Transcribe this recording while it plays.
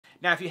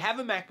Now, if you have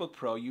a MacBook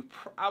Pro, you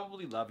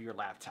probably love your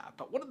laptop,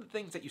 but one of the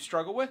things that you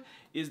struggle with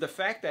is the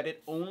fact that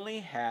it only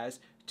has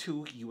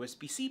 2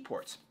 USB-C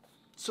ports.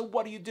 So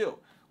what do?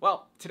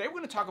 Well, today we're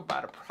going to talk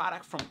about a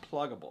product from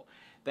Plugable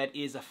that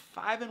is a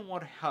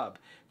 5-in-1 hub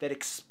that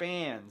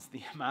expands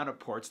the amount of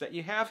ports that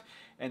you have,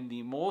 and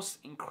the most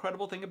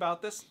incredible thing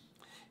about this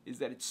is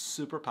that it's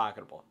super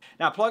pocketable.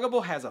 Now,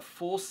 Plugable has a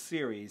full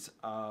series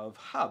of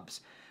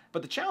hubs,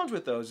 but the challenge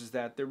with those is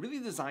that they're really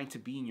designed to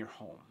be in your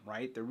home,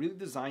 right? They're really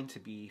designed to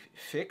be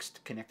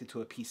fixed, connected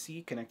to a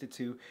PC, connected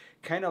to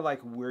kind of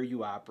like where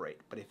you operate.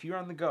 But if you're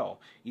on the go,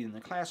 either in the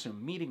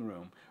classroom, meeting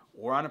room,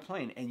 or on a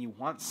plane, and you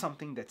want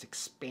something that's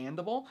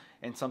expandable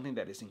and something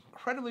that is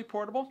incredibly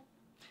portable,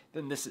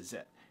 then this is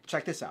it.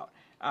 Check this out.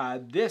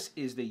 This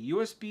is the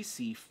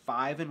USB-C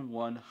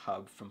 5-in-1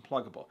 hub from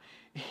Plugable.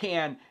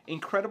 And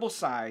incredible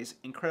size,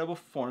 incredible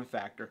form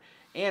factor,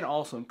 and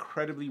also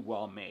incredibly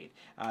well made.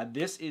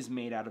 This is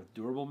made out of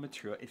durable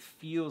material. It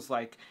feels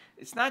like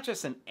it's not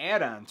just an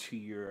add-on to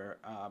your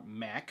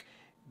Mac,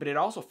 but it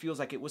also feels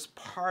like it was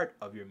part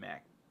of your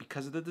Mac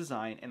because of the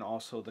design and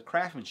also the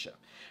craftsmanship.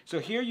 So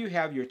here you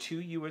have your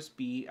 2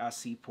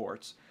 USB-C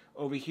ports.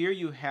 Over here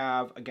you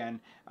have,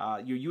 again,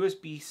 your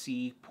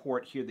USB-C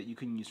port here that you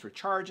can use for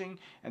charging,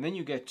 and then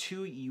you get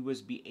 2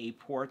 USB-A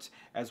ports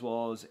as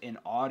well as an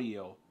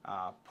audio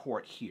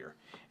port here.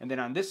 And then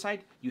on this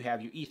side you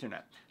have your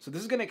Ethernet. So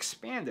this is going to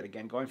expand it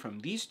again, going from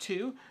these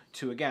 2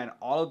 to, again,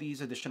 all of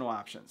these additional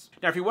options.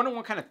 Now, if you're wondering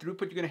what kind of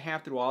throughput you're going to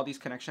have through all these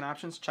connection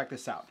options, check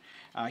this out.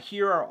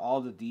 Here are all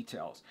the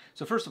details.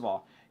 So first of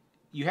all,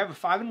 you have a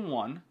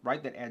 5-in-1,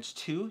 right, that adds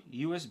 2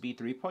 USB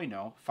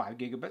 3.0, 5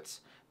 gigabits.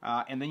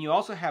 And then you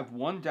also have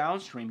 1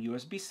 downstream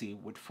USB-C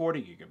with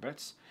 40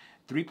 gigabits,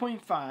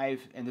 3.5,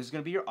 and this is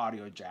going to be your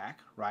audio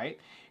jack, right?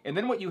 And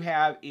then what you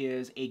have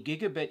is a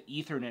gigabit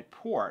Ethernet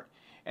port.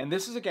 And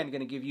this is, again,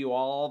 going to give you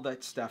all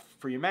that stuff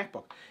for your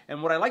MacBook.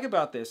 And what I like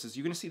about this is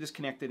you're going to see this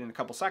connected in a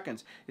couple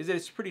seconds, is that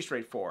it's pretty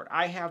straightforward.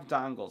 I have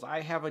dongles,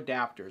 I have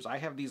adapters, I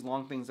have these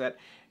long things that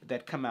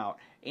come out.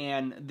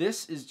 And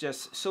this is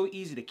just so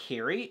easy to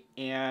carry,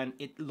 and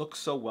it looks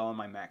so well on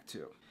my Mac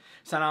too.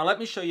 So now let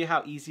me show you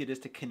how easy it is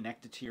to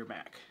connect it to your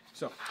Mac.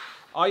 So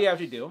all you have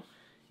to do,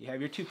 you have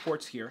your 2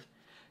 ports here.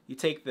 You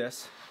take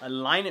this,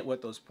 align it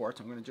with those ports.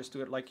 I'm going to just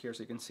do it like here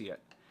so you can see it,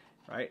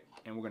 right?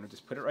 And we're going to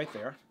just put it right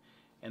there.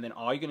 And then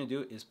all you're going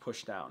to do is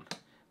push down.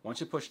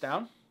 Once you push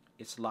down,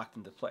 it's locked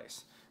into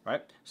place,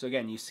 right? So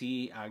again, you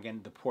see,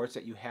 again, the ports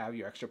that you have,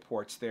 your extra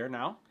ports there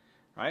now,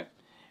 right?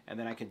 And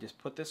then I can just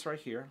put this right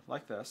here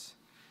like this,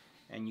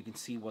 and you can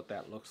see what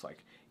that looks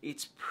like.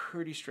 It's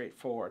pretty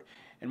straightforward.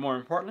 And more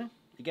importantly,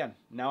 again,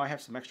 now I have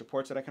some extra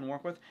ports that I can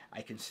work with.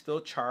 I can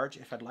still charge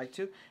if I'd like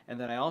to, and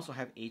then I also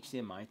have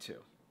HDMI too.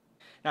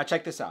 Now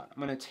check this out.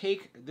 I'm going to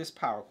take this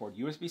power cord,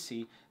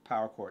 USB-C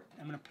power cord.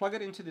 I'm going to plug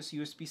it into this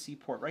USB-C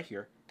port right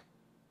here.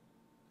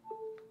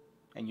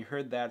 And you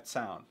heard that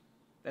sound.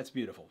 That's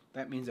beautiful.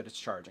 That means that it's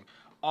charging.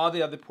 All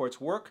the other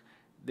ports work.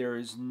 There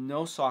is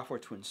no software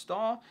to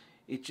install.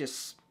 It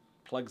just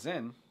plugs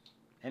in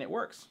and it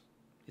works.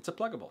 It's a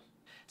Plugable.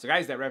 So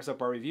guys, that wraps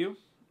up our review.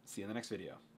 See you in the next video.